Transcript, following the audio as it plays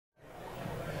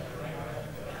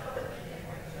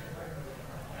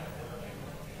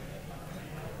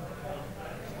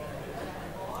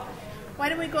Why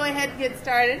don't we go ahead and get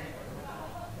started?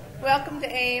 Welcome to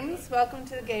Ames, welcome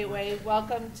to the Gateway,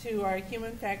 welcome to our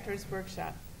Human Factors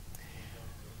Workshop.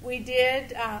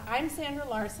 I'm Sandra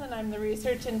Larson. I'm the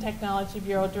Research and Technology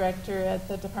Bureau Director at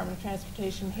the Department of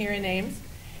Transportation here in Ames.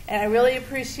 And I really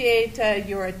appreciate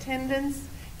your attendance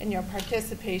and your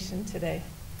participation today.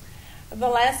 The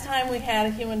last time we had a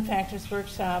Human Factors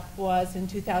Workshop was in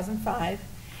 2005,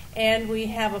 and we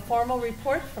have a formal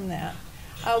report from that.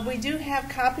 We do have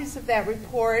copies of that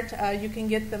report. You can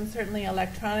get them certainly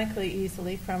electronically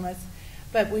easily from us,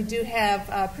 but we do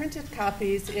have printed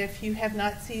copies if you have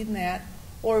not seen that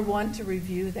or want to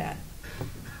review that.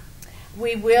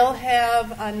 We will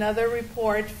have another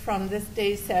report from this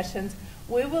day's sessions.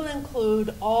 We will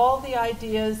include all the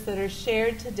ideas that are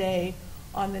shared today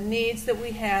on the needs that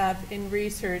we have in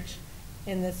research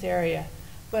in this area.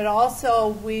 But also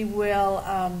we will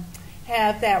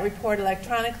have that report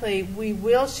electronically. We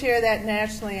will share that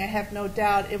nationally. I have no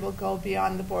doubt it will go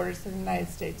beyond the borders of the United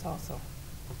States also.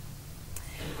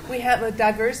 We have a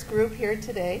diverse group here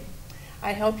today.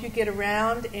 I hope you get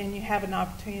around and you have an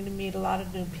opportunity to meet a lot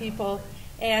of new people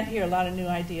and hear a lot of new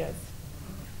ideas.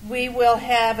 We will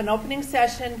have an opening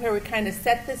session where we kind of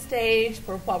set the stage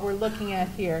for what we're looking at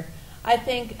here. I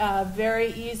think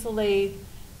very easily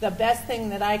the best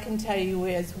thing that I can tell you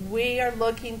is we are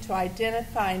looking to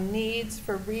identify needs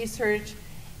for research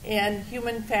and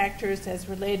human factors as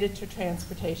related to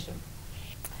transportation.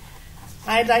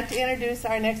 I'd like to introduce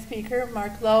our next speaker.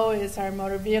 Mark Lowe is our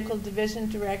Motor Vehicle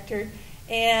Division Director.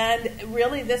 And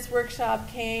really this workshop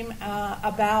came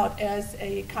about as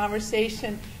a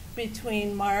conversation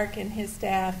between Mark and his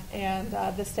staff and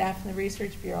the staff in the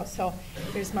Research Bureau. So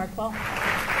here's Mark Lowe.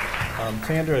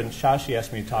 Sandra and Shashi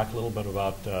asked me to talk a little bit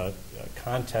about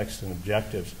context and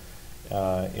objectives.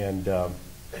 I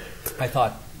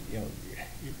thought,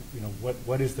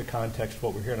 what is the context,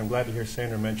 what we're hearing? I'm glad to hear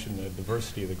Sandra mention the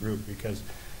diversity of the group because,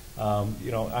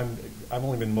 I've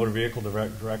only been motor vehicle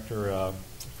director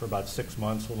for about 6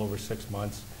 months, a little over 6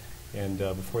 months. And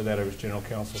before that, I was general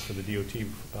counsel for the DOT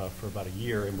for about a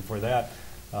year. And before that,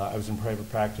 I was in private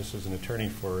practice as an attorney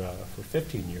for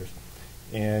 15 years.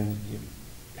 And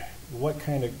what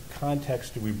kind of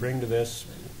context do we bring to this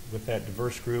with that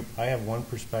diverse group? I have one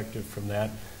perspective from that.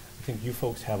 I think you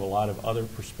folks have a lot of other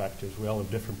perspectives. We all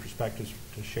have different perspectives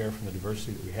to share from the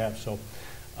diversity that we have. So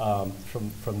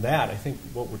from that, I think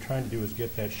what we're trying to do is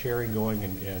get that sharing going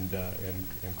and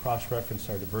cross-reference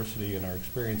our diversity and our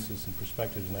experiences and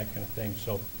perspectives and that kind of thing.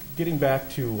 So getting back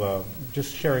to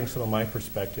just sharing some of my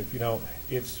perspective,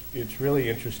 it's really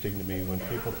interesting to me when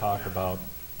people talk about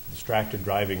distracted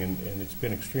driving, and it's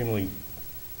been extremely,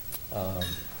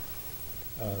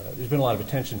 there's been a lot of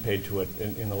attention paid to it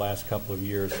in the last couple of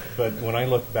years. But when I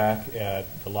look back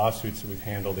at the lawsuits that we've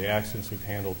handled, the accidents we've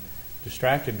handled,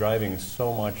 distracted driving is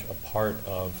so much a part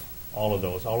of all of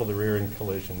those, all of the rear-end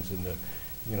collisions and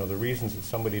the reasons that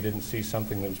somebody didn't see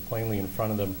something that was plainly in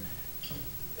front of them.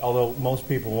 Although most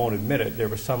people won't admit it, there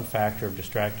was some factor of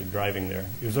distracted driving there.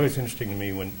 It was always interesting to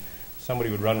me when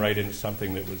somebody would run right into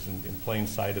something that was in plain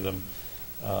sight of them.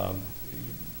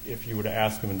 If you were to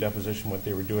ask them in deposition what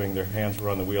they were doing, their hands were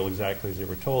on the wheel exactly as they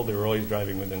were told. They were always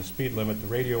driving within the speed limit. The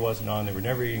radio wasn't on. They were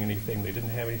never eating anything. They didn't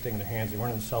have anything in their hands. They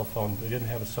weren't on a cell phone. They didn't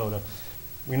have a soda.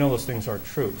 We know those things aren't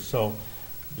true. So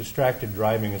distracted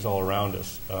driving is all around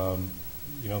us. Some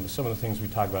of the things we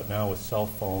talk about now with cell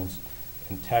phones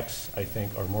and texts, I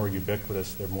think, are more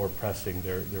ubiquitous. They're more pressing.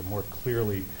 They're more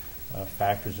clearly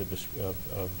factors of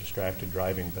distracted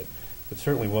driving. But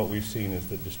certainly what we've seen is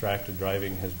that distracted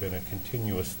driving has been a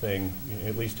continuous thing,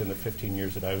 at least in the 15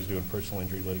 years that I was doing personal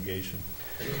injury litigation.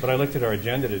 But I looked at our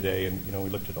agenda today, and we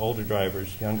looked at older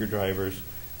drivers, younger drivers,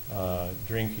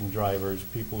 drinking drivers,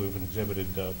 people who've exhibited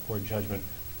poor judgment.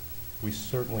 We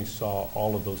certainly saw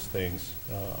all of those things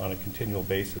on a continual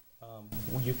basis.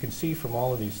 You can see from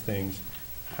all of these things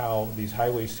how these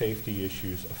highway safety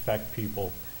issues affect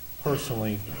people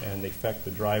personally, and they affect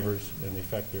the drivers, and they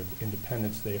affect their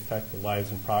independence, they affect the lives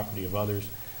and property of others.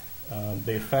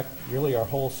 They affect really our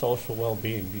whole social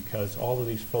well-being because all of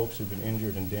these folks who've been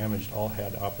injured and damaged all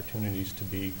had opportunities to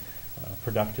be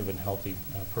productive and healthy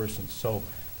persons. So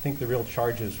I think the real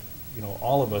charge is,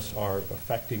 all of us are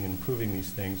affecting and improving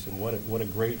these things, and what a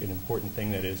great and important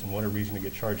thing that is, and what a reason to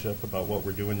get charged up about what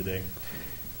we're doing today.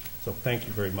 So thank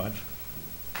you very much.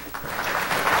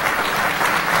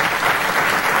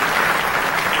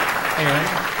 And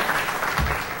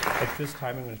at this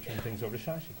time, I'm going to turn things over to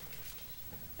Shashi.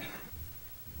 Good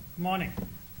morning.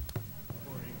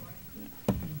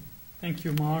 Thank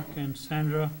you, Mark and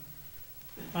Sandra.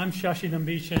 I'm Shashi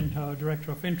Nambisan, Director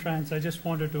of InTrans. I just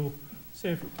wanted to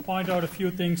point out a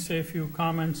few things, say a few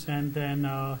comments, and then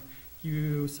give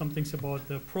you some things about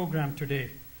the program today.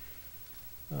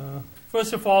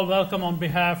 First of all, welcome on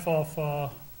behalf of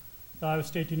the Iowa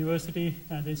State University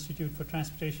and the Institute for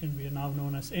Transportation. We are now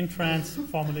known as InTrans,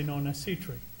 formerly known as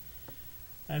CTRE.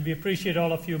 And we appreciate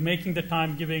all of you making the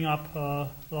time, giving up a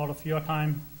lot of your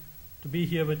time to be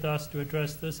here with us to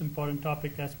address this important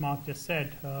topic, as Mark just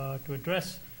said, to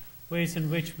address ways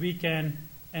in which we can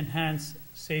enhance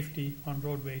safety on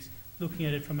roadways, looking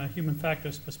at it from a human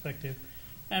factors perspective,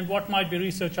 and what might be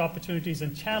research opportunities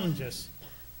and challenges,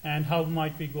 and how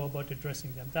might we go about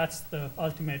addressing them. That's the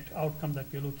ultimate outcome that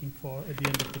we're looking for at the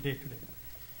end of the day today.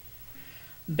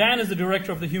 Dan is the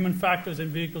director of the Human Factors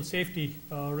and Vehicle Safety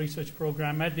Research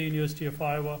Program at the University of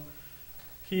Iowa.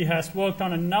 He has worked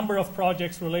on a number of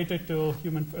projects related to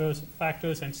human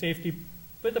factors and safety,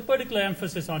 with a particular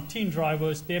emphasis on teen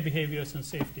drivers, their behaviors, and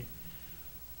safety.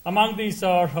 Among these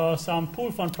are some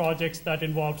pool fund projects that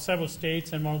involve several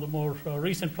states, and one of the more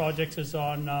recent projects is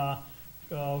on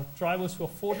drivers who are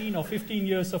 14 or 15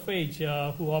 years of age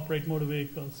who operate motor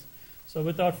vehicles. So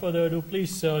without further ado,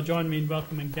 please join me in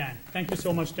welcoming Dan. Thank you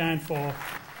so much, Dan, for...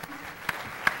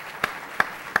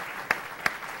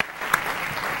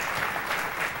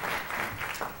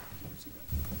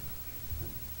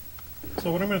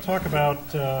 So what I'm going to talk about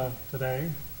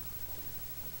today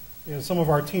is some of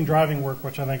our teen driving work,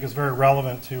 which I think is very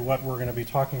relevant to what we're going to be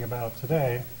talking about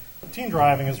today. Teen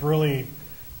driving is really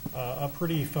a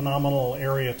pretty phenomenal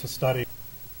area to study.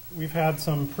 We've had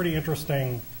some pretty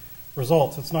interesting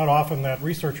results. It's not often that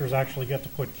researchers actually get to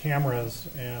put cameras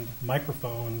and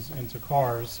microphones into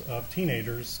cars of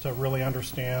teenagers to really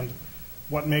understand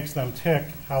what makes them tick,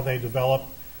 how they develop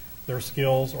their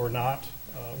skills or not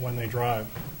when they drive.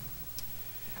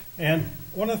 And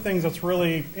one of the things that's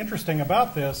really interesting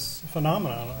about this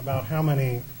phenomenon, about how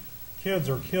many kids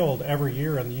are killed every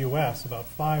year in the U.S., about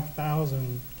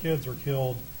 5,000 kids are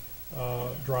killed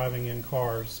driving in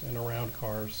cars and around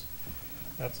cars.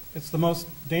 It's the most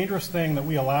dangerous thing that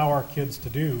we allow our kids to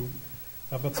do,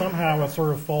 but somehow it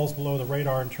sort of falls below the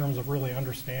radar in terms of really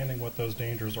understanding what those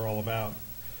dangers are all about.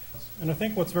 And I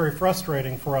think what's very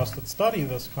frustrating for us that study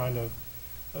this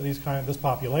this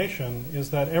population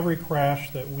is that every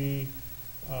crash that we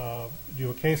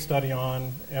do a case study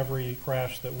on, every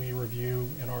crash that we review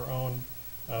in our own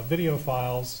video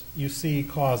files, you see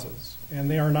causes, and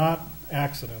they are not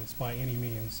accidents by any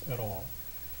means at all.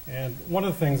 And one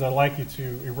of the things I'd like you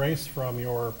to erase from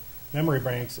your memory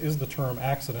banks is the term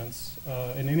accidents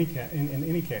in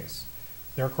any case.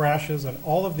 There are crashes, and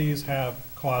all of these have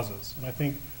causes. And I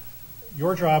think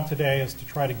your job today is to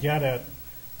try to get at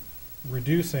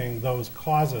reducing those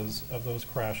causes of those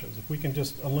crashes. If we can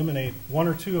just eliminate one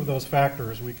or two of those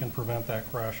factors, we can prevent that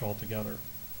crash altogether.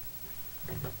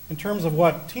 In terms of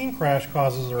what teen crash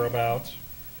causes are about,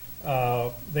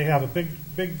 they have a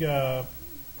big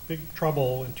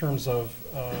trouble in terms of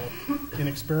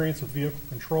inexperience with vehicle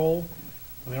control.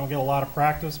 They don't get a lot of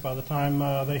practice. By the time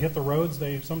they hit the roads,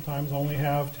 they sometimes only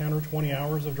have 10 or 20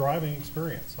 hours of driving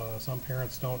experience. Some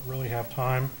parents don't really have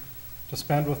time to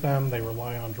spend with them. They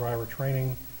rely on driver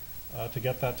training to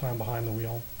get that time behind the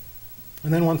wheel.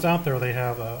 And then once out there, they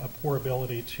have a poor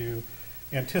ability to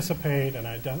anticipate and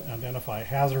identify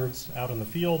hazards out in the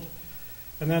field.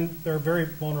 And then they're very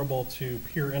vulnerable to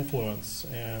peer influence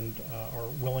and are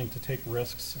willing to take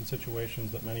risks in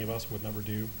situations that many of us would never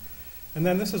do. And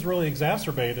then this is really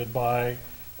exacerbated by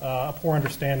a poor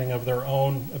understanding of their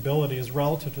own abilities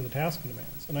relative to the task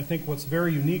demands. And I think what's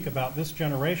very unique about this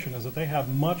generation is that they have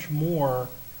much more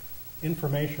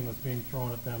information that's being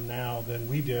thrown at them now than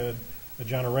we did a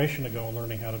generation ago in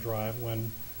learning how to drive,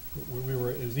 when we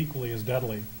were as equally as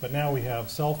deadly. But now we have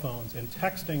cell phones and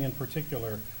texting in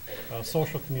particular,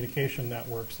 social communication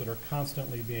networks that are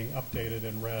constantly being updated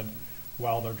and read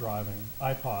while they're driving,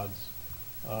 iPods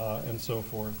and so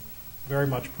forth, very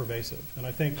much pervasive. And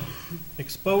I think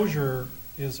exposure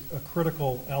is a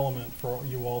critical element for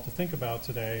you all to think about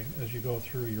today as you go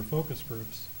through your focus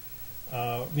groups.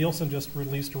 Nielsen just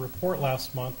released a report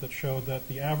last month that showed that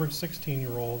the average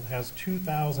 16-year-old has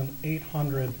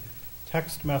 2,800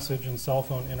 text message and cell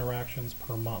phone interactions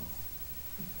per month.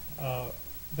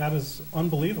 That is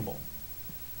unbelievable.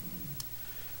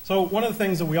 So one of the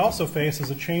things that we also face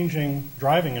is a changing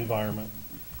driving environment.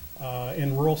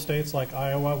 In rural states like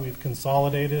Iowa, we've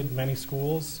consolidated many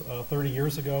schools. 30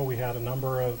 years ago, we had a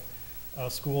number of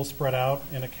schools spread out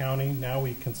in a county. Now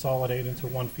we consolidate into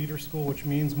one feeder school, which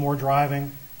means more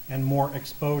driving and more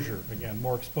exposure. Again,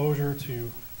 more exposure to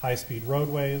high-speed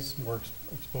roadways, more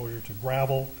exposure to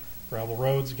gravel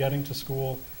roads getting to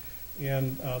school.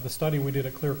 In the study we did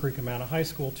at Clear Creek Amana High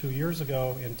School 2 years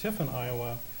ago in Tiffin,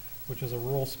 Iowa, which is a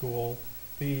rural school,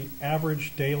 the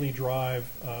average daily drive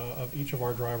of each of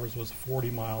our drivers was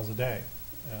 40 miles a day.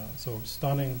 So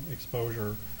stunning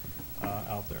exposure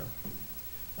out there.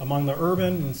 Among the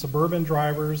urban and suburban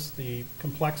drivers, the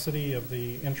complexity of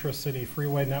the intra-city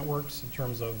freeway networks in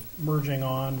terms of merging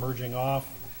on, merging off,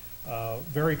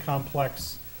 very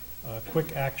complex,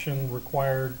 quick action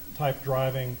required type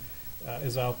driving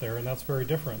is out there, and that's very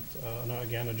different. And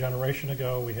again, a generation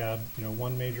ago, we had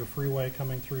one major freeway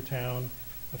coming through town,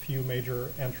 a few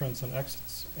major entrants and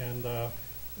exits, and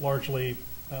largely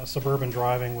suburban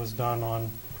driving was done on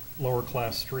lower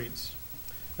class streets.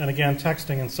 And again,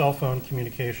 texting and cell phone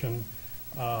communication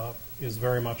is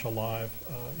very much alive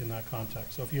in that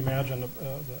context. So if you imagine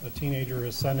a teenager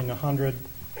is sending 100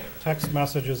 text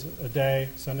messages a day,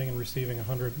 sending and receiving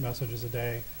 100 messages a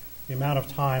day, the amount of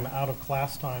time out of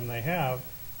class time they have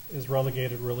is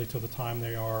relegated really to the time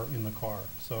they are in the car.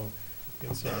 So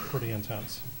it's pretty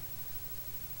intense.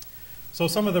 So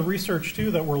some of the research,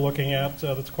 too, that we're looking at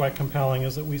that's quite compelling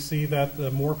is that we see that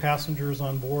the more passengers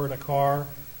on board a car,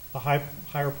 the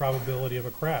higher probability of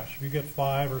a crash. If you get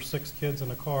 5 or 6 kids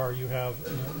in a car, you have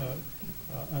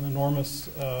an enormous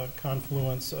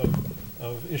confluence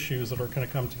of issues that are going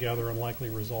to come together and likely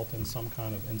result in some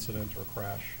kind of incident or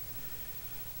crash.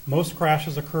 Most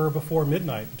crashes occur before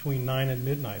midnight, between 9 and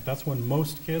midnight. That's when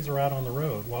most kids are out on the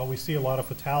road. While we see a lot of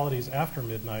fatalities after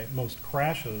midnight, most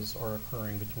crashes are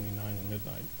occurring between 9 and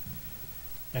midnight.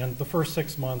 And the first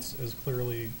 6 months is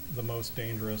clearly the most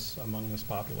dangerous among this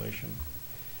population.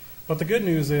 But the good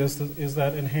news is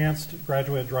that enhanced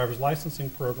graduate driver's licensing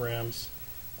programs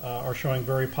are showing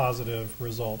very positive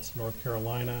results. North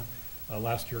Carolina,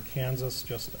 last year Kansas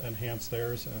just enhanced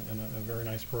theirs in a very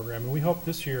nice program. And we hope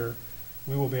this year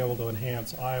we will be able to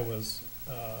enhance Iowa's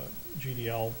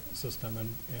GDL system.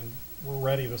 And we're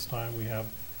ready this time. We have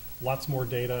lots more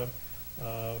data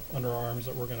under our arms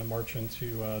that we're going to march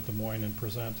into Des Moines and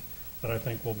present that I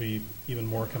think will be even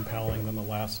more compelling than the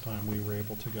last time we were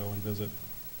able to go and visit.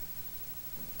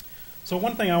 So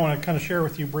one thing I want to kind of share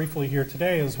with you briefly here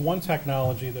today is one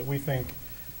technology that we think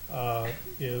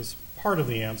is part of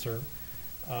the answer.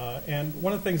 And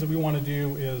one of the things that we want to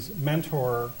do is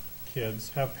mentor kids,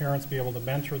 have parents be able to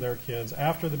mentor their kids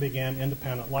after they begin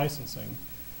independent licensing.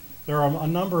 There are a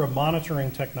number of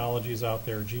monitoring technologies out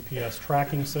there, GPS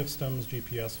tracking systems,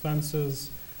 GPS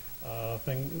fences,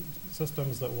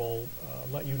 systems that will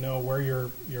let you know where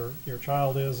your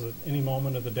child is at any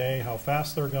moment of the day, how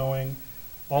fast they're going,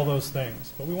 all those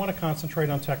things. But we want to concentrate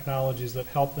on technologies that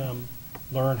help them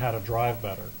learn how to drive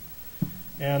better.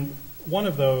 And one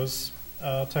of those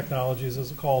technologies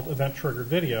is called event-triggered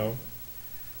video,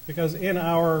 because in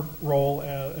our role,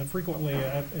 and frequently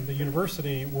in the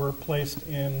university, we're placed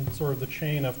in sort of the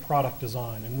chain of product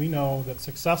design. And we know that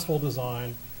successful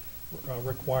design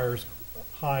requires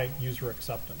high user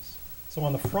acceptance. So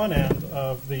on the front end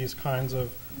of these kinds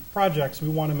of projects, we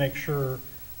want to make sure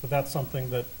that that's something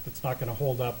that's not going to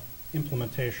hold up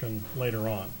implementation later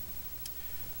on.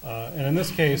 And in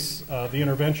this case, the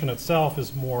intervention itself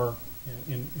is more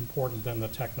important than the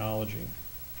technology.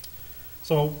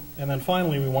 So, and then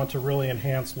finally, we want to really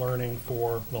enhance learning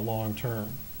for the long term.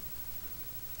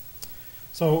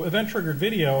 So event-triggered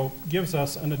video gives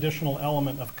us an additional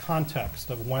element of context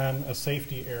of when a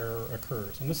safety error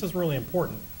occurs. And this is really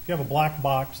important. If you have a black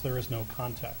box, there is no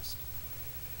context.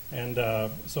 And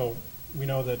so we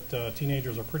know that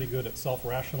teenagers are pretty good at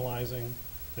self-rationalizing.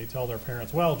 They tell their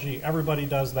parents, well, gee, everybody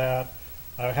does that.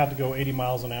 I had to go 80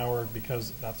 miles an hour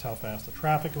because that's how fast the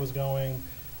traffic was going.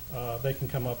 They can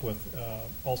come up with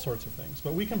all sorts of things.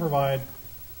 But we can provide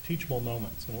teachable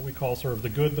moments, and what we call sort of the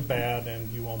good, the bad, and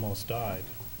you almost died.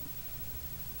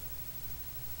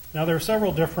 Now there are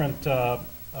several different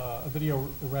video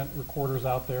recorders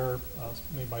out there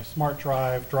made by Smart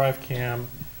Drive, DriveCam,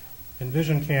 and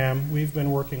VisionCam. We've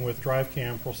been working with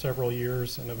DriveCam for several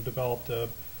years and have developed a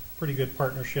pretty good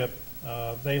partnership.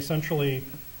 They essentially,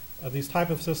 these type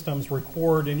of systems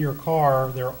record in your car.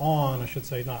 They're on, I should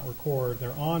say, not record.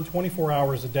 They're on 24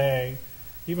 hours a day,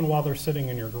 even while they're sitting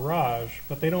in your garage,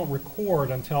 but they don't record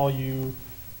until you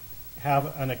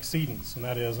have an exceedance, and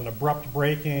that is an abrupt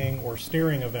braking or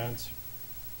steering event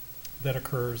that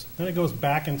occurs. Then it goes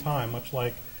back in time, much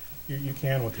like you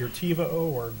can with your TiVo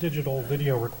or digital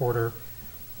video recorder,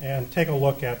 and take a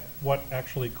look at what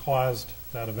actually caused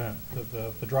that event.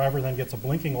 The driver then gets a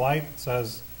blinking light that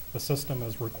says the system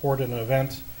has recorded an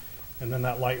event, and then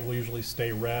that light will usually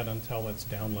stay red until it's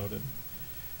downloaded.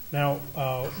 Now,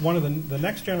 one of the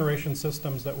next generation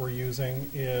systems that we're using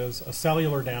is a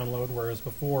cellular download, whereas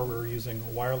before we were using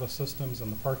wireless systems in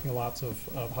the parking lots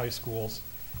of high schools.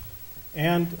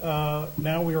 And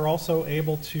now we are also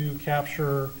able to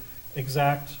capture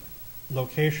exact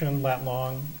location, lat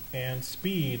long, and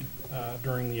speed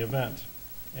during the event.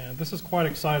 And this is quite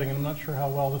exciting, and I'm not sure how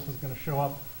well this is going to show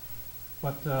up,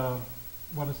 but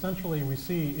what essentially we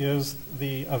see is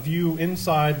a view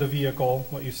inside the vehicle,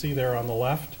 what you see there on the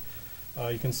left.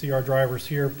 You can see our drivers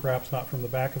here, perhaps not from the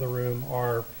back of the room,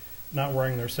 are not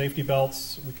wearing their safety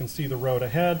belts. We can see the road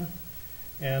ahead,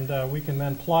 and we can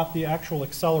then plot the actual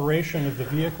acceleration of the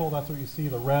vehicle. That's what you see,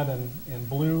 the red and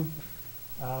blue.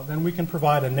 Then we can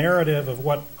provide a narrative of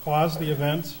what caused the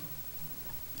event.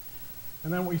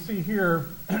 And then what we see here,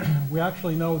 we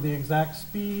actually know the exact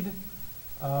speed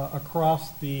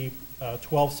across the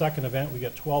 12-second event. We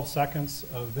get 12 seconds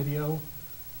of video,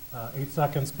 8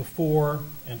 seconds before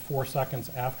and 4 seconds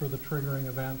after the triggering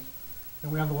event.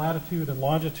 And we have the latitude and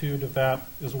longitude of that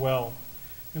as well.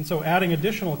 And so adding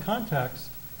additional context,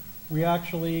 we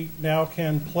actually now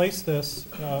can place this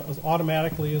as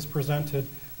automatically as presented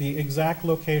the exact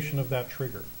location of that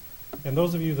trigger. And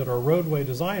those of you that are roadway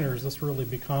designers, this really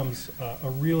becomes a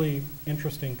really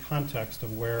interesting context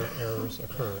of where errors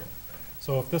occur.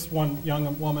 So if this one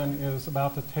young woman is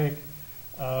about to take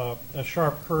a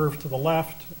sharp curve to the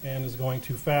left and is going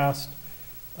too fast,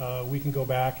 we can go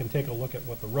back and take a look at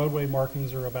what the roadway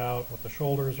markings are about, what the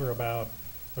shoulders are about.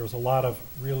 There's a lot of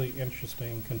really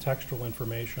interesting contextual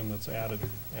information that's added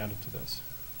to this.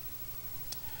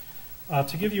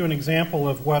 To give you an example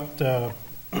of what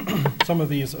some of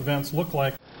these events look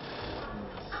like,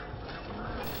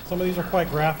 some of these are quite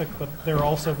graphic, but they're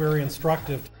also very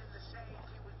instructive.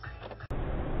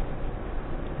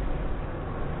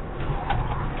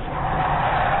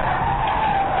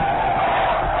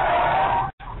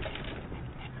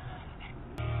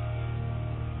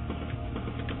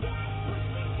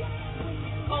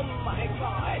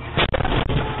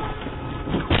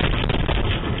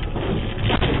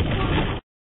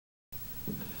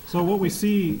 So what we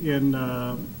see in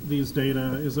these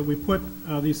data is that we put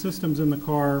these systems in the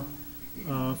car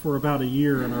for about a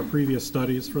year in our previous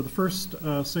studies. For the first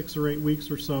 6 or 8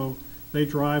 weeks or so, they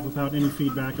drive without any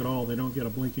feedback at all. They don't get a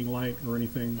blinking light or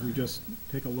anything. We just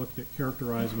take a look at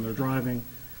characterizing their driving.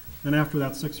 And after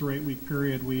that 6 or 8 week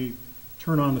period, we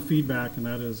turn on the feedback, and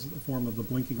that is the form of the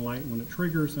blinking light when it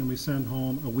triggers, and we send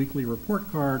home a weekly report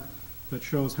card that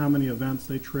shows how many events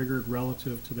they triggered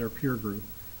relative to their peer group.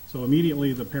 So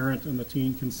immediately the parent and the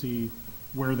teen can see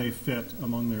where they fit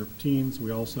among their teens.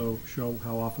 We also show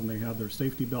how often they had their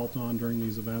safety belt on during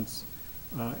these events,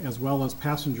 as well as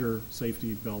passenger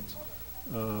safety belt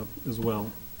as well.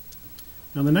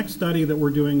 Now the next study that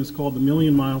we're doing is called the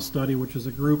Million Mile Study, which is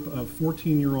a group of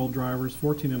 14-year-old drivers,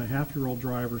 14-and-a-half-year-old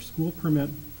drivers, school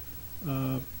permit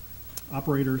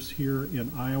operators here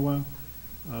in Iowa.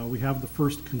 We have the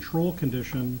first control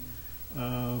condition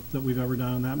that we've ever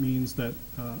done, and that means that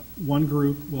one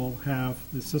group will have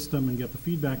the system and get the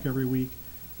feedback every week,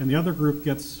 and the other group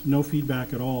gets no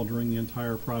feedback at all during the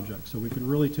entire project. So we can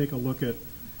really take a look at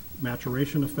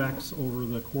maturation effects over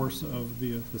the course of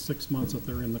the 6 months that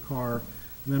they're in the car.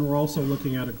 And then we're also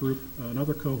looking at a group,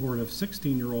 another cohort of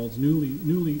 16-year-olds,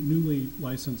 newly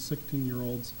licensed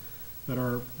 16-year-olds that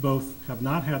are both have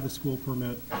not had the school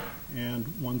permit and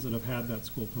ones that have had that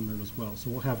school permit as well. So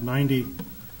we'll have 90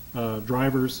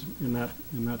 drivers in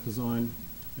that design,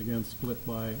 again split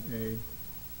by a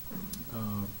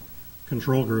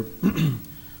control group.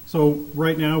 So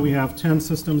right now we have 10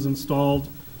 systems installed.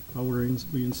 We're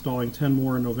installing 10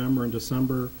 more in November and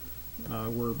December.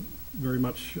 We're very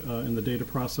much in the data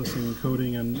processing and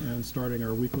coding and starting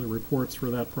our weekly reports for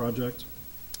that project.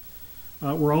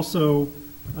 We're also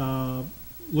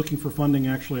looking for funding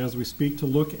actually as we speak to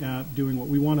look at doing what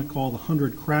we want to call the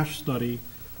 100 crash study.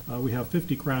 We have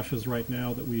 50 crashes right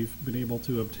now that we've been able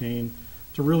to obtain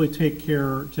to really take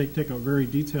a very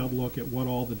detailed look at what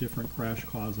all the different crash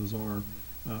causes are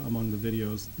among the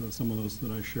videos, some of those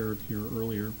that I shared here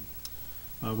earlier.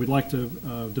 We'd like to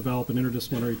develop an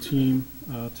interdisciplinary team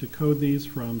to code these,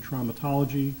 from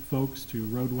traumatology folks to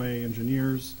roadway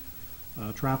engineers,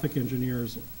 traffic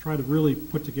engineers, try to really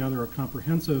put together a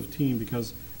comprehensive team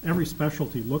because every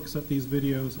specialty looks at these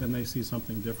videos and they see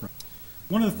something different.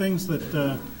 One of the things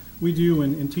that we do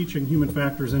in teaching human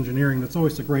factors engineering that's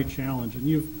always a great challenge, and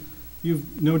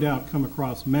you've no doubt come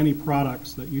across many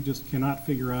products that you just cannot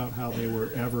figure out how they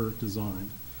were ever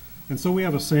designed. And so we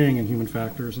have a saying in human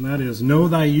factors, and that is, know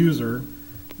thy user,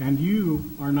 and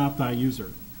you are not thy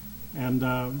user.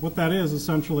 And what that is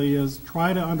essentially is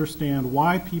try to understand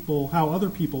why people, how other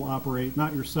people operate,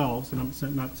 not yourselves, and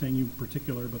I'm not saying you in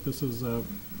particular, but this is an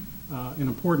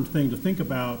important thing to think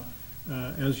about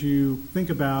as you think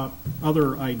about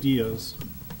other ideas.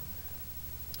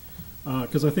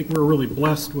 Because I think we're really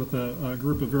blessed with a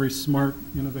group of very smart,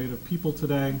 innovative people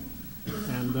today,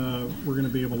 and we're going to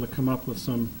be able to come up with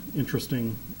some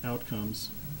interesting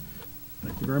outcomes.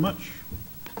 Thank you very much.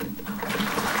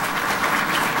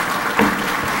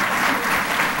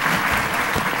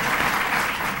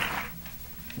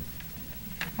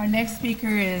 Our next speaker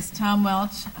is Tom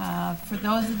Welch. For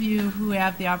those of you who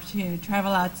have the opportunity to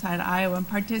travel outside Iowa and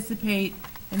participate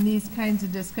in these kinds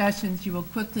of discussions, you will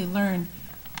quickly learn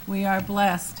we are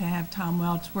blessed to have Tom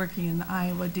Welch working in the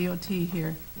Iowa DOT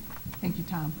here. Thank you,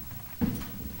 Tom.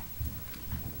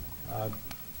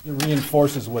 It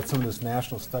reinforces what some of this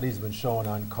national studies have been showing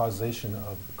on causation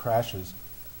of crashes.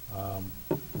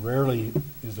 Rarely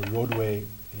is the roadway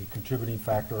a contributing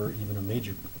factor or even a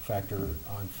major factor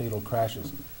on fatal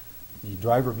crashes. The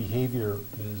driver behavior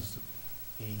is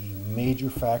a major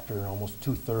factor in almost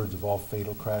 2/3 of all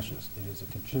fatal crashes. It is a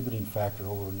contributing factor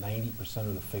over 90%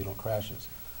 of the fatal crashes.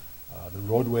 The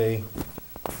roadway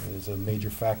is a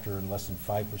major factor in less than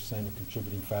 5%, a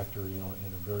contributing factor, in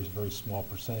a very, very small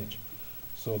percentage.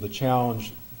 So the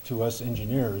challenge to us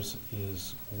engineers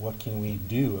is what can we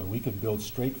do? And we could build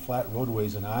straight, flat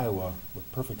roadways in Iowa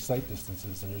with perfect sight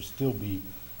distances, and there'd still be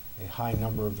a high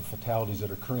number of the fatalities that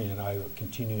are occurring in Iowa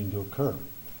continuing to occur.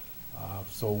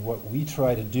 So what we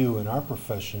try to do in our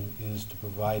profession is to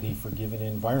provide a forgiving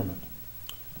environment.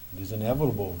 It is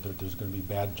inevitable that there's going to be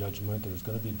bad judgment, there's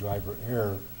going to be driver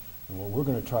error, and what we're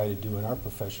going to try to do in our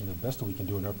profession, the best that we can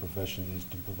do in our profession, is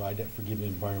to provide that forgiving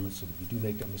environment so that if you do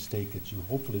make that mistake, that you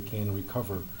hopefully can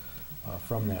recover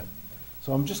from that.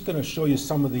 So I'm just going to show you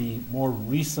some of the more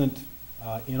recent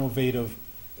innovative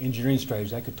engineering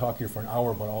strategies. I could talk here for an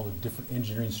hour about all the different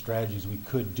engineering strategies we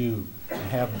could do and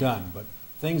have done, but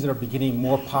things that are becoming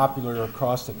more popular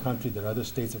across the country that other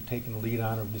states have taken the lead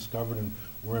on or discovered and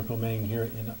we're implementing here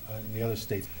in the other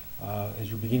states. As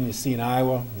you're beginning to see in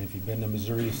Iowa, and if you've been to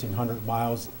Missouri, you've seen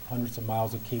hundreds of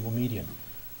miles of cable median.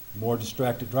 More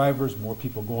distracted drivers, more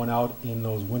people going out in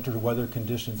those winter weather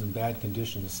conditions and bad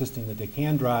conditions, insisting that they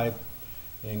can drive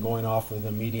and going off of the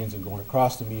medians and going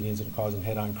across the medians and causing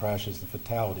head-on crashes and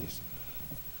fatalities.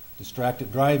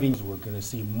 Distracted driving, we're going to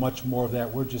see much more of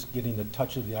that. We're just getting the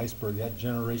touch of the iceberg. That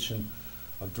generation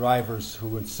of drivers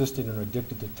who insisted and are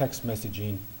addicted to text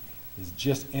messaging is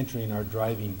just entering our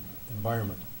driving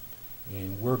environment.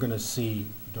 And we're going to see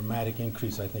a dramatic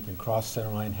increase, I think, in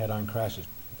cross-centerline head-on crashes.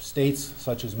 States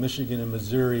such as Michigan and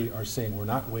Missouri are saying we're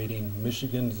not waiting.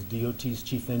 Michigan's DOT's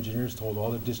chief engineers told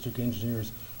all the district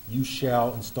engineers, you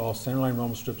shall install centerline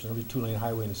rumble strips on every two-lane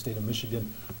highway in the state of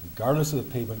Michigan, regardless of the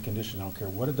pavement condition. I don't care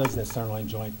what it does to that centerline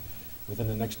joint within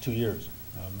the next 2 years.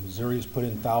 Missouri has put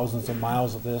in thousands of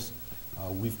miles of this.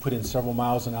 We've put in several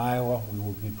miles in Iowa. We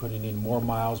will be putting in more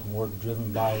miles, more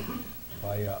driven by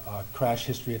crash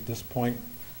history at this point.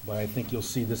 But I think you'll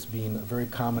see this being a very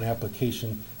common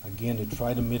application, again, to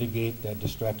try to mitigate that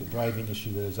distracted driving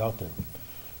issue that is out there.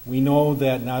 We know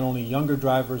that not only younger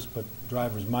drivers, but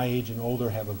drivers my age and older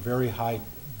have a very high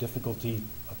difficulty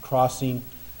of crossing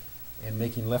and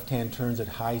making left-hand turns at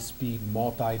high-speed,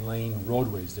 multi-lane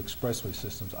roadways, the expressway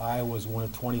systems. Iowa is one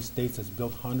of 20 states that's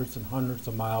built hundreds and hundreds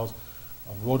of miles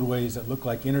of roadways that look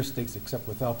like interstates except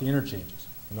without the interchanges.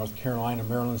 North Carolina,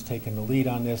 Maryland's taken the lead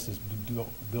on this, is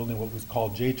building what was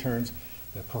called J-turns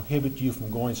that prohibit you from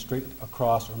going straight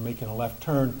across or making a left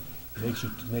turn. It makes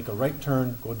you make a right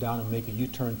turn, go down and make a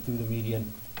U-turn through the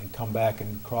median and come back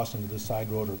and cross into the side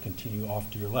road or continue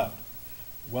off to your left.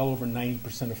 Well over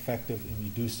 90% effective in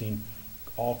reducing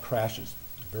all crashes.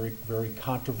 Very, very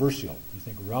controversial. You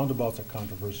think roundabouts are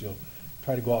controversial.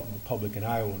 Try to go out in the public in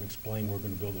Iowa and explain we're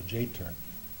going to build a J-turn.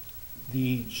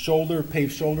 The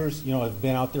paved shoulders, have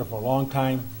been out there for a long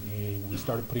time. We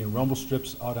started putting rumble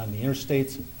strips out on the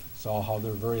interstates, saw how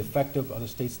they're very effective, other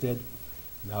states did.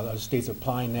 Now other states are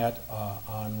applying that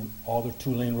on all their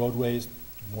two-lane roadways,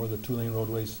 more of the two-lane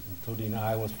roadways, including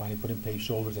Iowa, is finally putting paved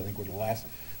shoulders. I think we're the last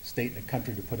state in the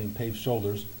country to put in paved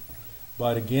shoulders.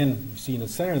 But again, you see in the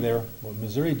center there, what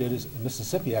Missouri did is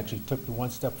Mississippi actually took the one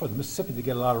step further. Mississippi, they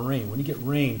get a lot of rain. When you get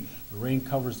rain, the rain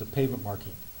covers the pavement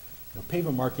marking.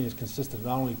 Pavement marking is consisted of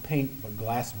not only paint, but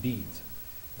glass beads.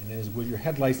 And it is with your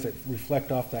headlights that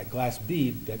reflect off that glass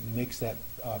bead that makes that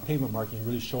pavement marking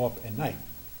really show up at night.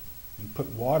 You put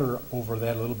water over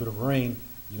that, a little bit of rain,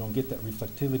 you don't get that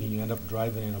reflectivity, you end up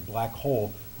driving in a black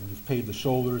hole. When you've paved the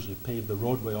shoulders, you've paved the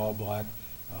roadway all black,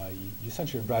 you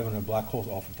essentially are driving in a black hole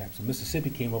oftentimes. So Mississippi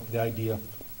came up with the idea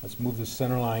Let's move the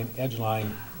center line, edge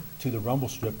line to the rumble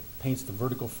strip, paints the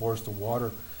vertical force, the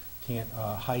water can't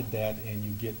hide that, and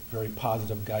you get very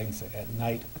positive guidance at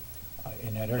night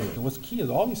in that area. And what's key is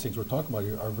all these things we're talking about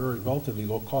here are very relatively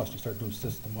low cost. You start doing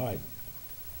system-wide.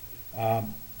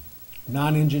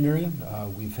 Non-engineering,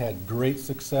 we've had great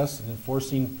success in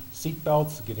enforcing seat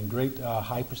belts, getting great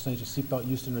high percentage of seat belt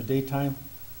use in the daytime,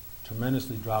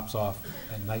 tremendously drops off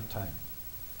at nighttime.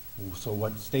 So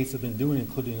what states have been doing,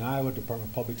 including Iowa Department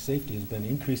of Public Safety, has been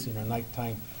increasing our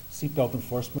nighttime seatbelt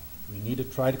enforcement. We need to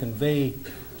try to convey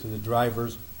to the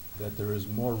drivers that there is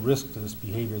more risk to this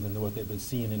behavior than what they've been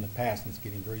seeing in the past, and it's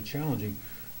getting very challenging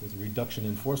with the reduction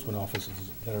in enforcement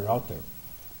officers that are out there.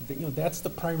 You know, that's the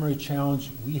primary challenge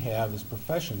we have as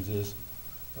professions. Is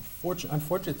the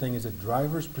unfortunate thing is that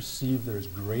drivers perceive there is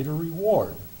greater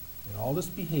reward in all this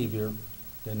behavior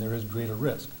than there is greater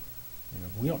risk. And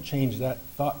if we don't change that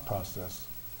thought process,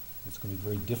 it's going to be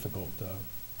very difficult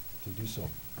to do so.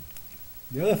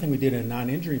 The other thing we did in a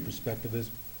non-injury perspective is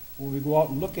when we go out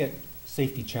and look at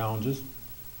safety challenges,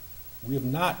 we have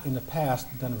not in the past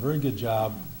done a very good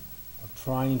job of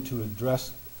trying to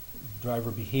address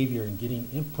driver behavior and getting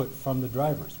input from the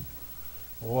drivers.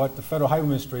 What the Federal Highway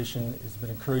Administration has been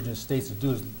encouraging states to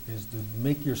do is to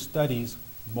make your studies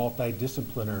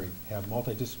multidisciplinary, have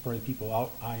multidisciplinary people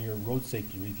out on your road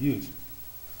safety reviews,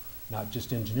 not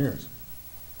just engineers.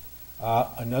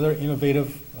 Another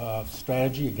innovative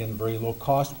strategy, again, very low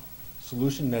cost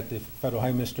solution that the Federal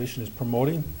Highway Administration is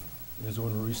promoting is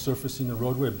when we're resurfacing the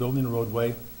roadway, building the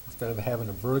roadway, instead of having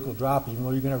a vertical drop, even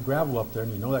though you're going to have gravel up there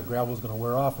and you know that gravel is going to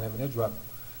wear off and have an edge drop,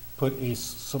 put a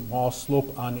small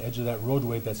slope on the edge of that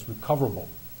roadway that's recoverable,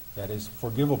 that is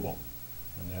forgivable.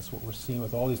 And that's what we're seeing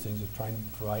with all these things, is trying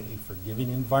to provide a forgiving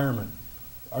environment.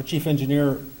 Our chief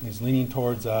engineer is leaning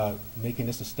towards making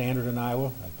this a standard in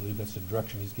Iowa. I believe that's the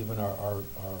direction he's given our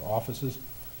offices.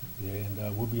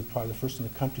 And we'll be probably the first in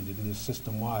the country to do this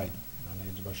system-wide on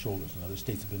the edge of our shoulders, and other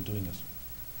states have been doing this.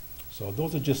 So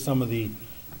those are just some of the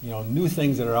new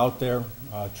things that are out there,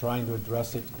 trying to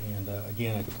address it. And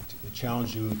again, I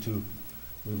challenge you to,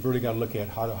 we've really got to look at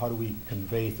how do we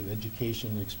convey through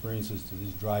education and experiences to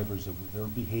these drivers that their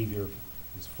behavior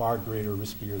is far greater,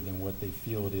 riskier than what they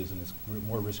feel it is, and it's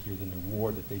more riskier than the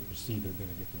reward that they perceive they're going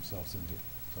to get themselves into.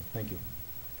 So thank you.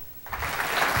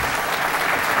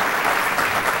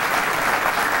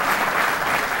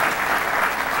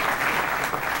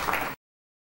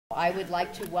 I would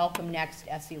like to welcome next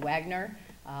Essie Wagner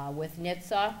with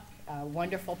NHTSA, a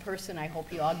wonderful person. I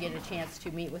hope you all get a chance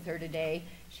to meet with her today.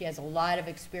 She has a lot of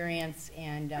experience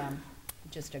and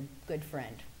just a good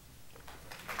friend.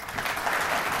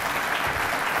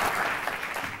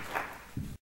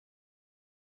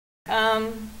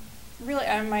 Really,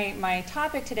 my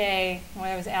topic today, what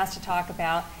I was asked to talk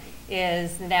about,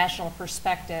 is the national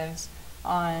perspectives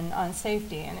on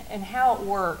safety and how it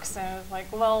works. And I was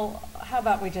like, well, how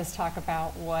about we just talk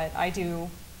about what I do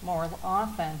more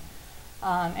often?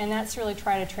 And that's really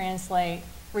try to translate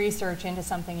research into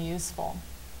something useful.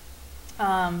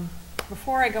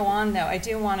 Before I go on, though, I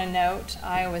do want to note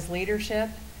Iowa's leadership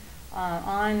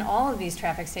on all of these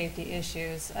traffic safety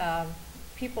issues.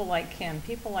 People like Kim,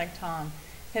 people like Tom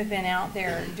have been out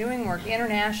there doing work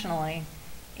internationally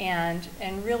and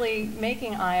really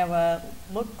making Iowa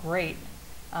look great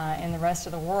in the rest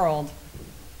of the world.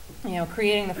 You know,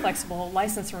 creating the flexible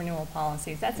license renewal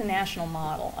policies. That's a national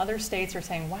model. Other states are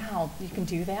saying, wow, you can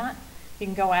do that? You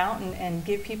can go out and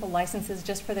give people licenses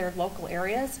just for their local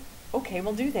areas? Okay,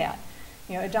 we'll do that.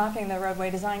 You know, adopting the roadway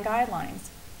design guidelines.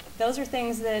 Those are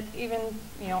things that even,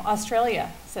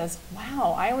 Australia says,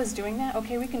 wow, Iowa's doing that?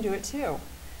 Okay, we can do it too.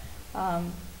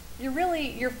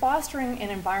 You're fostering an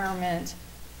environment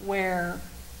where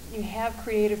you have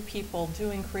creative people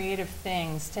doing creative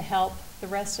things to help the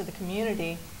rest of the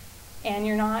community, and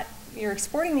you're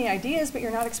exporting the ideas, but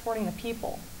you're not exporting the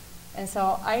people. And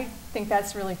so I think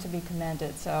that's really to be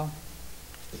commended, so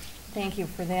thank you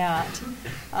for that.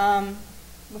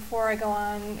 Before I go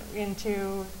on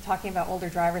into talking about older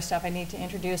driver stuff, I need to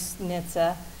introduce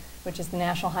NHTSA, which is the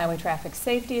National Highway Traffic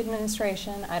Safety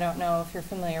Administration. I don't know if you're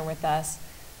familiar with us.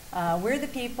 We're the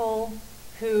people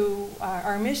who,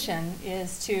 our mission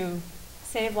is to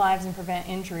save lives and prevent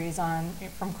injuries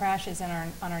from crashes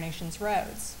on our nation's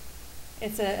roads.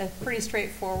 It's a pretty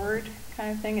straightforward kind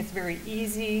of thing. It's very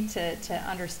easy to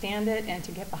understand it and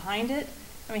to get behind it.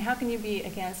 I mean, how can you be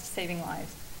against saving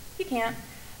lives? You can't.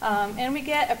 And we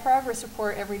get a progress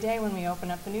report every day when we open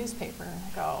up the newspaper.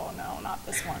 I go, oh no, not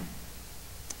this one.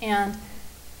 And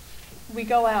we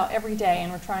go out every day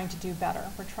and we're trying to do better.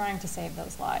 We're trying to save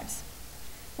those lives.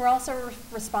 We're also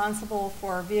responsible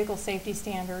for vehicle safety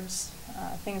standards,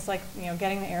 Things like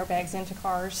getting the airbags into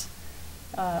cars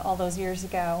all those years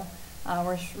ago.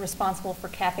 We're responsible for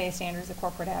CAFE standards, the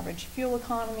corporate average fuel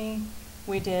economy.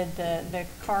 We did the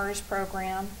CARS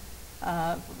program,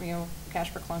 cash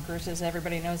for clunkers, as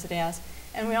everybody knows it as.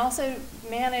 And we also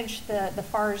manage the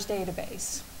FARS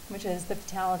database, which is the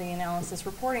Fatality Analysis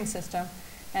Reporting System,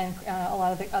 and a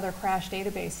lot of the other crash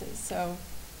databases. So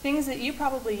things that you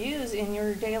probably use in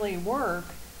your daily work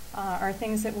are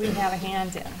things that we have a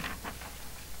hand in.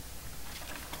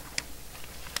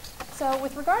 So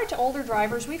with regard to older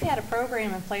drivers, we've had a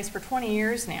program in place for 20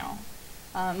 years now,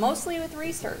 mostly with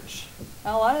research.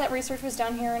 A lot of that research was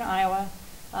done here in Iowa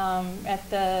at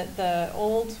the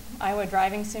old Iowa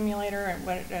Driving Simulator, and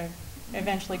what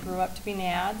eventually grew up to be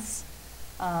NADS,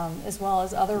 as well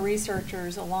as other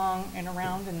researchers along and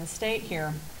around in the state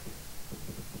here.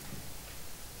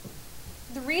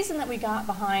 The reason that we got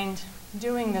behind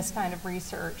doing this kind of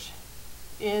research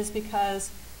is because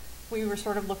we were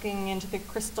sort of looking into the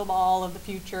crystal ball of the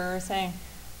future, saying,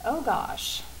 oh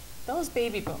gosh, those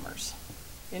baby boomers,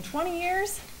 in 20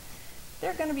 years,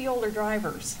 they're going to be older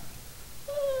drivers.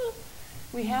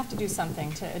 We have to do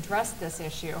something to address this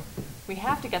issue. We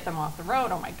have to get them off the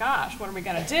road. Oh my gosh, what are we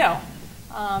going to do?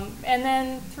 And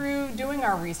then through doing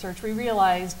our research, we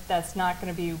realized that's not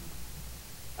going to be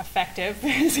effective.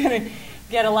 It's going to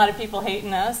get a lot of people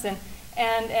hating us.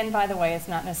 And by the way, it's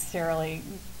not necessarily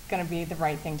going to be the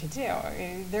right thing to do.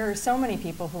 There are so many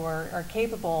people who are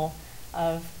capable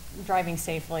of driving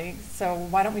safely, so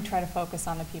why don't we try to focus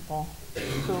on the people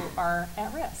who are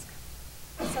at risk?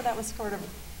 So that was sort of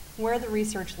where the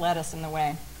research led us in the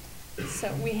way.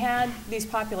 So we had these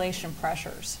population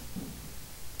pressures.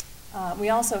 We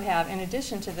also have, in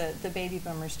addition to the baby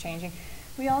boomers changing,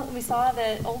 we saw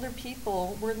that older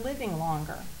people were living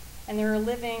longer, and they were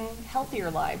living healthier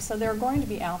lives, so they're going to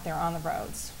be out there on the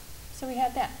roads. So we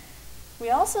had that. We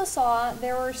also saw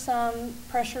there were some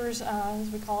pressures, as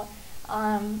we call it,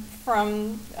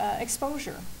 from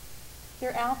exposure.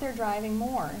 They're out there driving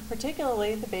more,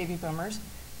 particularly the baby boomers.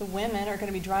 The women are going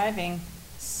to be driving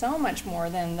so much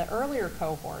more than the earlier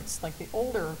cohorts, like the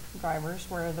older drivers,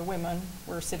 where the women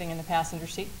were sitting in the passenger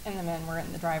seat and the men were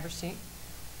in the driver's seat.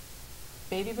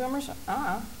 Baby boomers,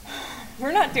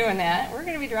 we're not doing that. We're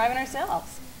going to be driving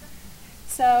ourselves.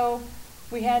 So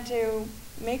we had to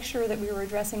make sure that we were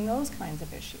addressing those kinds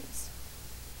of issues.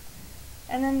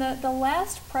 And then the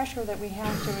last pressure that we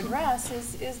have to address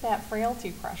is that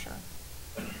frailty pressure.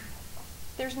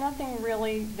 There's nothing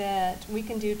really that we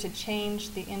can do to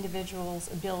change the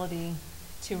individual's ability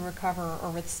to recover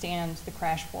or withstand the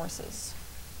crash forces.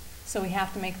 So we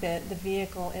have to make the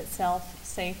vehicle itself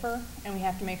safer, and we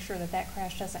have to make sure that that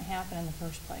crash doesn't happen in the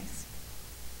first place.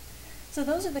 So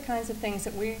those are the kinds of things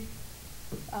that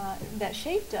that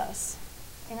shaped us,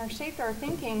 and shaped our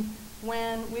thinking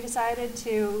when we decided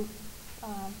to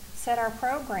set our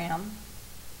program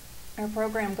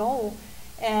goal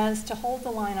as to hold the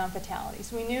line on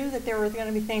fatalities. We knew that there were going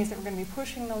to be things that were going to be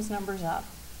pushing those numbers up,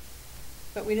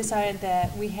 but we decided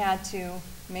that we had to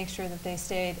make sure that they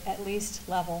stayed at least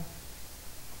level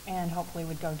and hopefully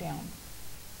would go down.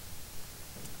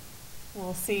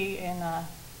 We'll see in, I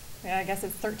guess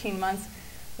it's 13 months,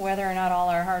 whether or not all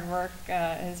our hard work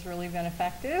has really been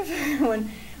effective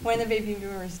when the baby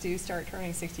boomers do start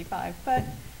turning 65. But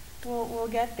we'll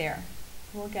get there.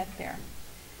 We'll get there.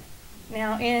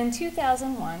 Now, in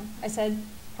 2001, I said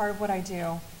part of what I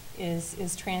do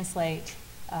is translate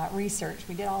research.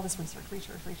 We did all this research.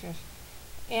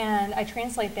 And I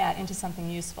translate that into something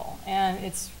useful. And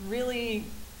it's really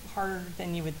harder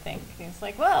than you would think. It's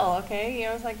like, well, okay,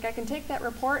 it's like I can take that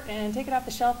report and take it off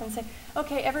the shelf and say,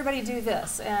 okay, everybody do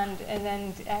this. And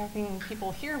then having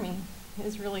people hear me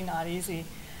is really not easy.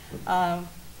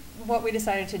 What we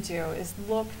decided to do is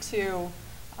look to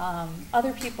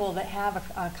other people that have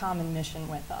a common mission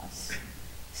with us.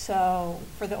 So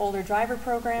for the older driver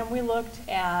program, we looked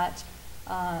at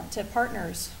to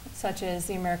partners such as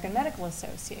the American Medical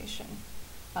Association,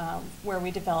 where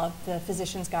we developed the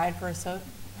Physician's Guide for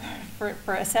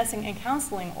assessing and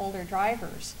counseling older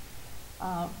drivers.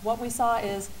 What we saw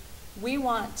is we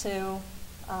want to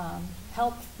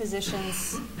help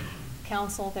physicians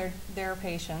counsel their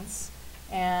patients,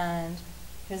 and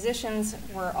physicians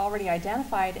were already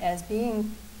identified as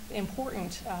being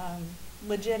important,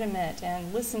 legitimate,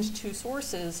 and listened to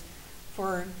sources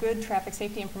for good traffic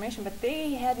safety information, but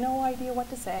they had no idea what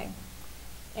to say.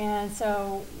 And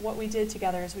so what we did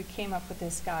together is we came up with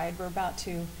this guide. We're about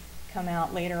to come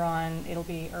out later on, it'll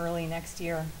be early next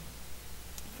year,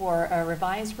 for a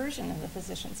revised version of the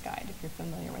Physician's Guide, if you're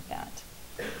familiar with that.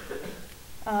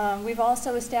 We've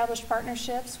also established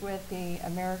partnerships with the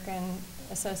American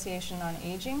Association on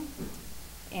Aging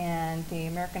and the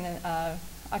American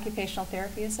Occupational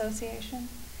Therapy Association.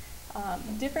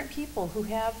 Different people who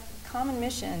have common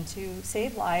mission to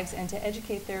save lives and to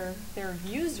educate their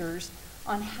users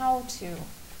on how to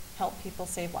help people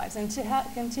save lives and to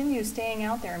continue staying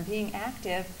out there and being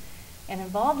active and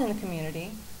involved in the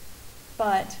community,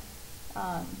 but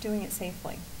doing it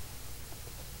safely.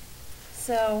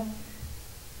 So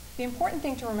the important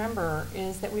thing to remember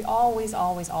is that we always,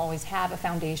 always, always have a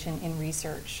foundation in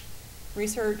research.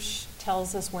 Research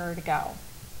tells us where to go.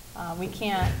 We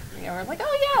can't, we're like,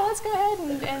 oh yeah, let's go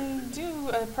ahead and do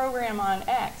a program on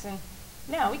X. And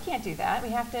no, we can't do that. We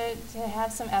have to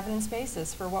have some evidence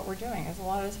basis for what we're doing. There's a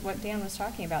lot of what Dan was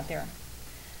talking about there.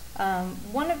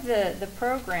 One of the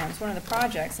programs, one of the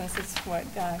projects, and this is what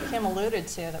Kim alluded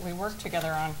to that we worked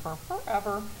together on for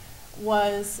forever,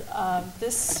 was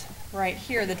this right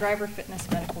here, the Driver Fitness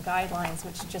Medical Guidelines,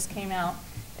 which just came out.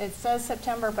 It says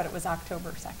September, but it was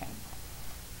October 2nd.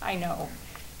 I know,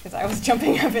 because I was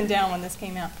jumping up and down when this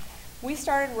came out. We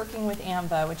started working with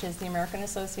AMVA, which is the American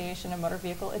Association of Motor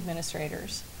Vehicle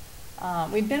Administrators.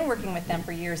 We've been working with them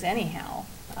for years anyhow,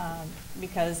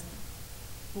 because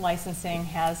licensing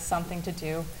has something to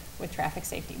do with traffic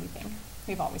safety, we think.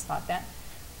 We've always thought that.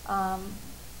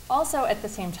 Also, at the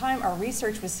same time, our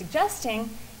research was suggesting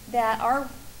that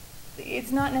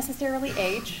it's not necessarily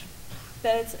age,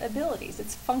 that it's abilities,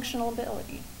 it's functional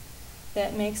ability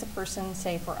that makes a person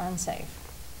safe or unsafe.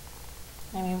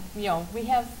 I mean, we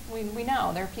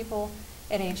know there are people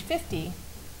at age 50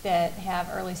 that have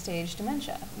early stage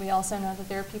dementia. We also know that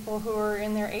there are people who are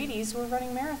in their 80s who are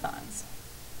running marathons.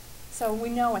 So we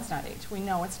know it's not age, we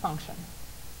know it's function.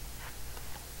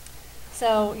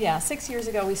 So yeah, 6 years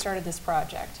ago we started this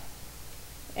project.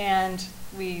 And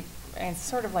it's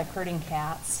sort of like herding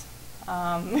cats.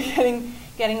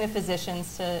 Getting the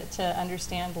physicians to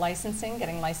understand licensing,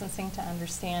 getting licensing to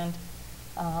understand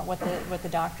what the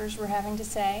doctors were having to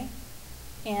say.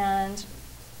 And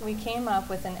we came up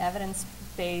with an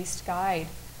evidence-based guide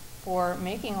for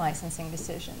making licensing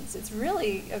decisions. It's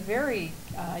really a very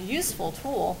useful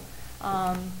tool.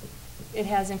 It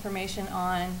has information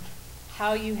on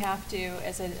how you have to,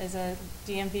 as a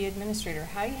DMV administrator,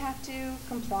 how you have to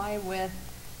comply with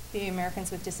the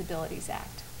Americans with Disabilities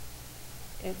Act.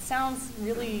 It sounds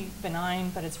really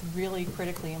benign, but it's really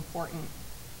critically important.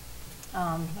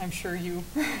 I'm sure you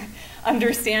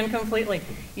understand completely.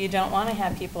 You don't want to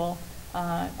have people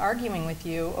arguing with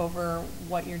you over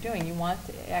what you're doing. You want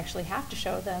to actually have to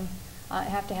show them,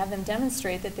 have to have them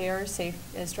demonstrate that they are safe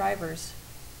as drivers.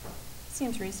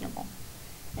 Seems reasonable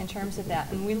in terms of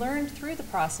that. And we learned through the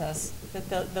process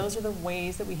that those are the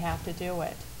ways that we have to do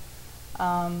it.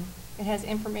 It has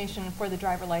information for the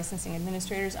driver licensing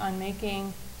administrators on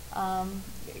making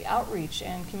outreach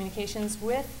and communications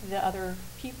with the other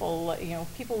people,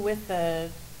 people with the,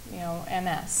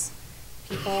 MS,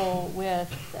 people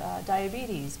with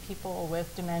diabetes, people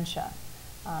with dementia.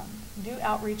 Do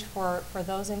outreach for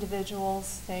those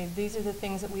individuals. Say, these are the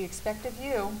things that we expect of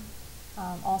you.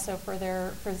 Also for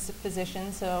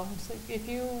physicians. So if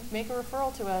you make a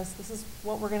referral to us, this is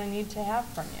what we're going to need to have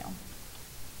from you.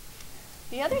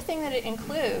 The other thing that it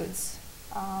includes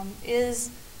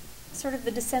is sort of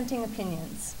the dissenting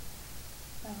opinions.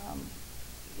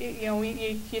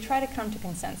 You try to come to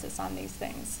consensus on these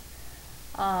things.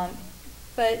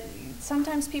 But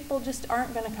sometimes people just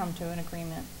aren't going to come to an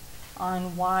agreement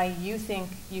on why you think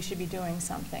you should be doing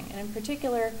something. And in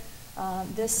particular,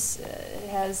 this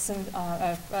has some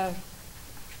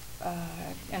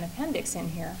an appendix in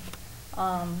here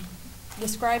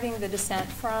describing the dissent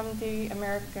from the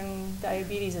American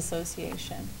Diabetes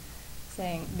Association,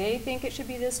 saying they think it should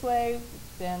be this way,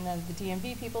 then the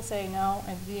DMV people say no,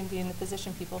 and the DMV and the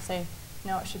physician people say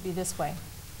no, it should be this way.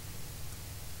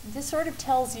 This sort of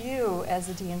tells you, as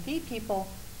the DMV people,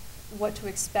 what to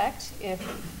expect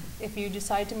if you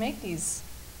decide to make these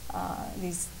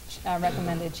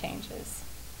recommended changes.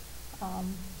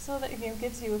 So that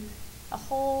gives you a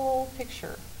whole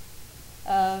picture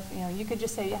of, you could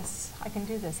just say, yes, I can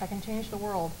do this, I can change the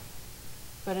world,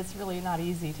 but it's really not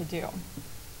easy to do.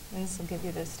 And this will give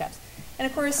you those steps. And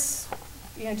of course,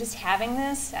 just having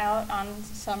this out on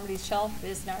somebody's shelf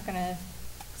is not going to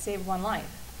save one life.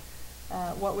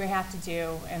 What we have to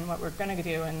do, and what we're going to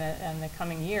do in the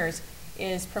coming years,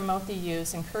 is promote the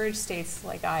use, encourage states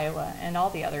like Iowa and all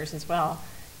the others as well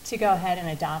to go ahead and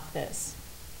adopt this.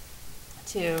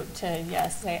 To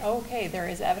yes, say, okay, there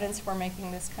is evidence for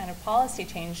making this kind of policy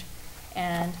change,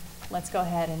 and let's go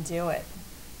ahead and do it.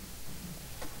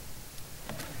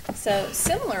 So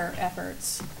similar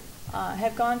efforts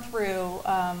have gone through,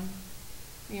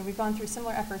 we've gone through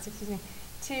similar efforts,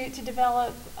 to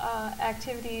develop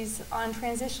activities on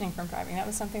transitioning from driving. That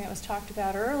was something that was talked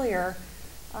about earlier.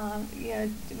 You know,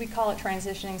 we call it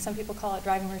transitioning. Some people call it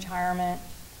driving retirement.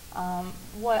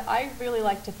 What I really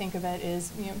like to think of it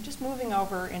is, you know, just moving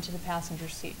over into the passenger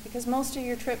seat, because most of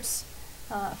your trips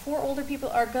for older people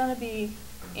are going to be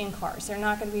in cars. They're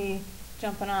not going to be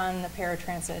jumping on the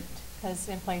paratransit, because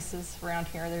in places around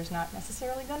here there's not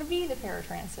necessarily going to be the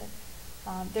paratransit.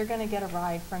 They're going to get a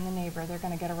ride from the neighbor. They're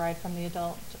going to get a ride from the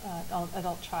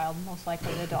adult child, most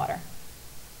likely the daughter.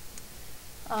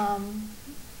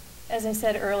 As I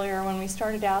said earlier, when we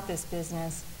started out this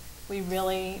business, we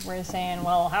really were saying,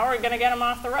 well, how are we going to get them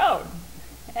off the road?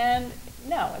 And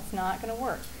no, it's not going to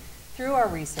work. Through our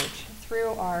research, through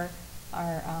our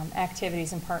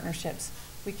activities and partnerships,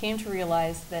 we came to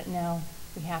realize that no,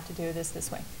 we have to do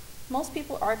this way. Most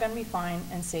people are going to be fine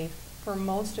and safe for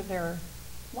most of their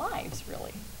lives,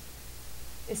 really.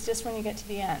 It's just when you get to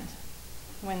the end,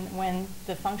 when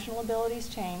the functional abilities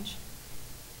change,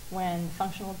 when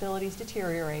functional abilities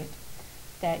deteriorate,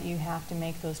 that you have to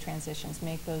make those transitions,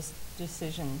 make those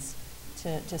decisions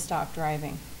to stop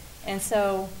driving. And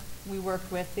so we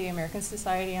worked with the American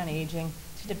Society on Aging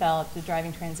to develop the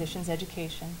driving transitions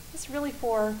education. It's really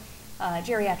for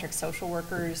geriatric social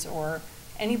workers or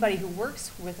anybody who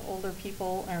works with older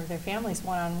people or their families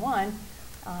one-on-one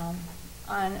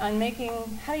on making,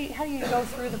 how do you go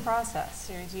through the process?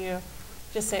 Or do you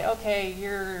just say, okay,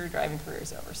 your driving career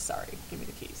is over, sorry, give me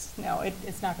the keys? No,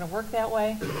 it's not going to work that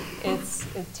way.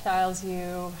 It tells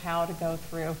you how to go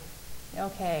through,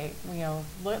 okay, you know,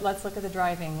 let's look at the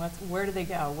driving. Where do they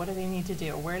go? What do they need to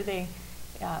do? Where do they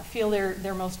feel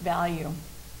their most value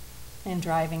in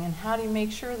driving? And how do you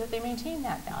make sure that they maintain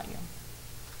that value?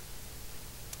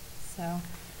 So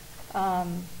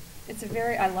it's a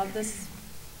very, I love this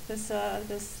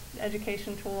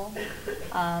education tool.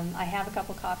 I have a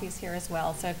couple copies here as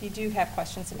well, so if you do have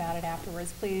questions about it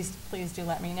afterwards, please do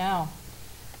let me know.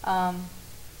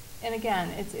 And again,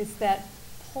 it's that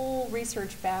whole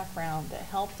research background that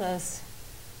helped us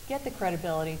get the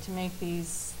credibility to make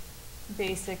these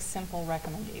basic, simple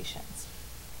recommendations.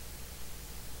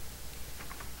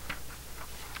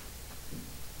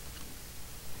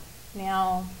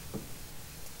 Now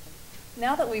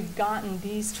that we've gotten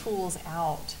these tools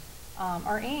out,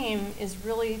 our aim is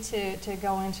really to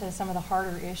go into some of the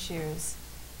harder issues.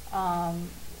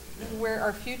 Where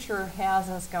our future has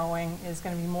us going is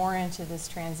going to be more into this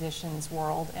transitions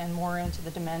world and more into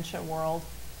the dementia world.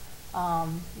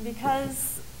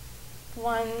 Because,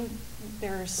 one,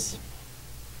 there's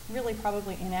really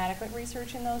probably inadequate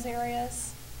research in those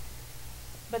areas.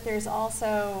 But there's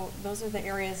also, those are the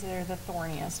areas that are the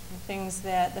thorniest, things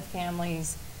that the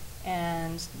families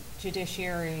and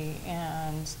judiciary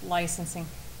and licensing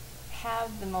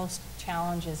have the most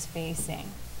challenges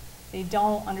facing. They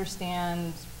don't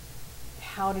understand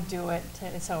how to do it,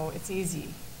 so it's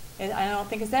easy. I don't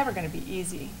think it's ever going to be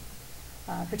easy,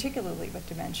 particularly with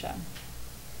dementia,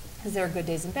 because there are good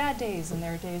days and bad days, and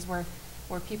there are days where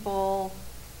people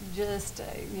just,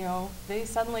 you know, they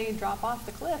suddenly drop off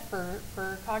the cliff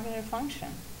for cognitive function.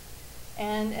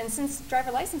 And since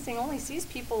driver licensing only sees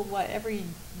people, every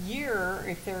year,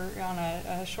 if they're on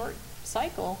a short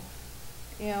cycle,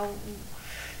 you know,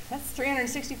 that's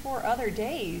 364 other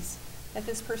days that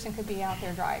this person could be out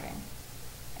there driving.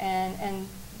 And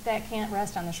that can't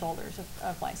rest on the shoulders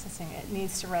of licensing. It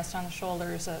needs to rest on the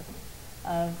shoulders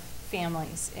of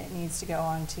families. It needs to go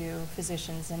on to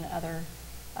physicians and other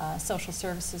social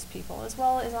services people, as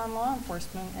well as on law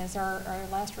enforcement as our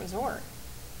last resort.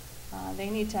 They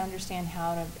need to understand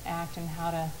how to act and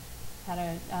how to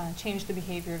change the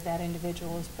behavior of that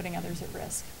individual who's putting others at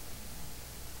risk.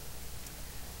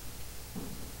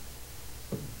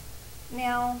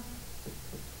 Now,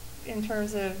 in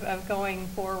terms of going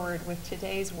forward with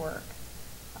today's work,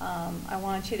 I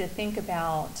want you to think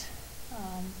about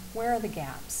where are the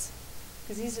gaps?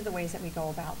 Because these are the ways that we go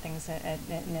about things at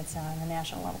NHTSA on the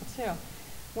national level too.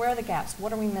 Where are the gaps?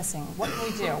 What are we missing? What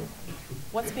can we do?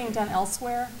 What's being done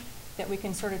elsewhere that we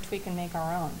can sort of tweak and make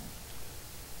our own?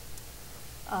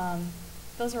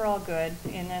 Those are all good,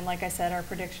 and then like I said, our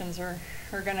predictions are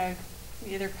going to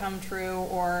either come true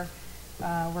or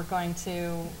we're going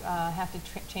to have to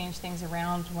change things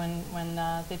around when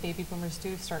the baby boomers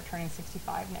do start turning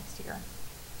 65 next year.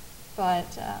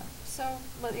 But so,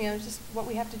 you know, just what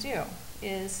we have to do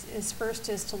is first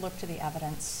to look to the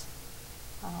evidence,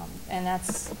 and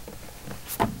that's,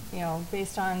 you know,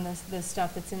 based on this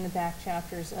stuff that's in the back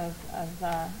chapters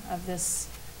of this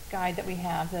guide that we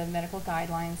have, the medical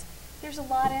guidelines. There's a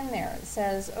lot in there. It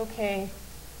says, okay,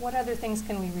 what other things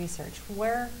can we research?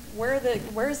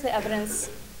 Where's the evidence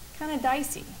kind of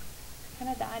dicey?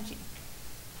 kind of dodgy.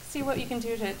 See what you can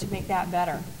do to make that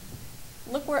better.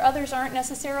 Look where others aren't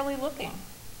necessarily looking.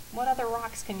 What other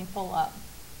rocks can you pull up?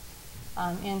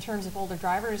 In terms of older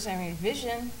drivers, I mean,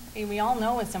 vision, we all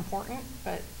know it's important,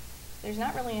 but there's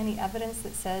not really any evidence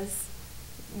that says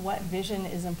what vision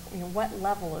is, what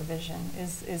level of vision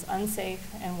is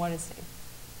unsafe and what is safe.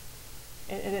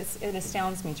 It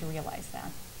astounds me to realize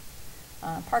that.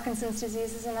 Parkinson's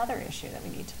disease is another issue that we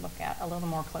need to look at a little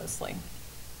more closely.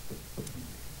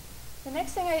 The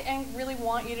next thing I really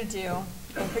want you to do,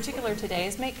 in particular today,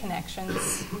 is make connections.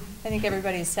 I think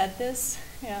everybody said this,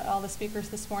 all the speakers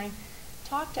this morning.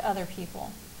 Talk to other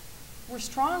people. We're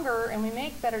stronger and we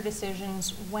make better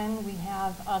decisions when we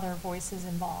have other voices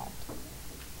involved.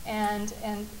 And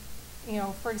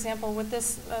for example, with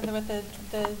this, with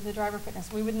the driver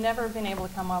fitness, we would never have been able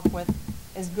to come up with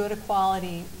as good a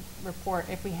quality report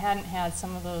if we hadn't had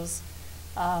some of those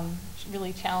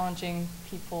really challenging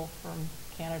people from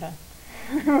Canada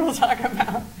we'll talk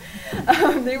about.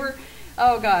 They were,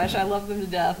 oh gosh, I love them to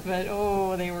death, but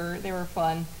oh, they were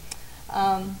fun.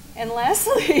 And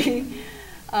lastly,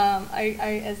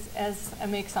 as a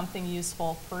make something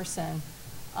useful person,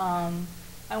 I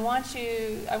want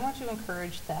to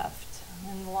encourage theft,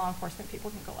 and the law enforcement people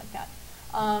can go like that.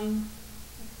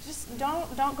 Just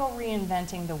don't go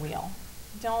reinventing the wheel.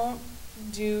 Don't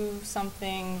do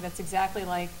something that's exactly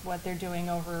like what they're doing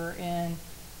over in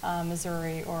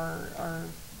Missouri or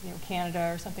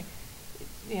Canada or something.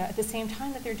 At the same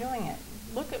time that they're doing it,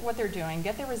 look at what they're doing,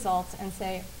 get the results, and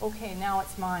say, okay, now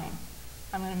it's mine.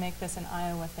 I'm going to make this an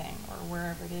Iowa thing, or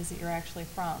wherever it is that you're actually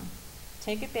from.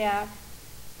 Take it back,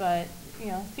 but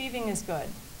thieving is good,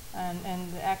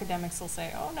 and the academics will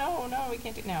say, oh no, we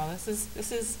can't do. No, this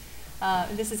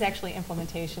is actually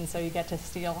implementation, so you get to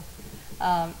steal,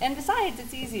 and besides,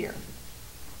 it's easier.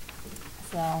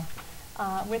 So.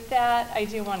 With that, I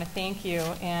do want to thank you,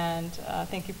 and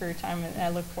thank you for your time, and I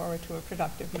look forward to a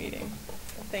productive meeting.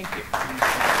 So thank you.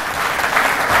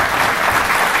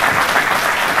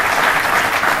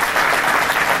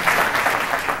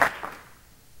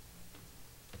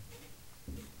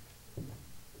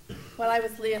 When I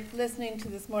was listening to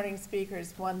this morning's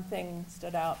speakers, one thing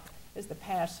stood out is the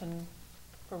passion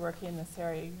for working in this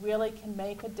area. You really can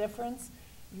make a difference.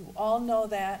 You all know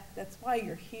that. That's why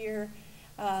you're here.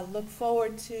 Look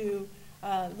forward to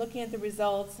looking at the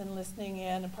results and listening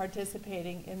in and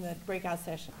participating in the breakout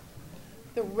session.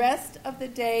 The rest of the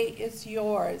day is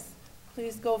yours.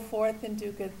 Please go forth and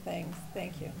do good things.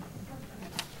 Thank you.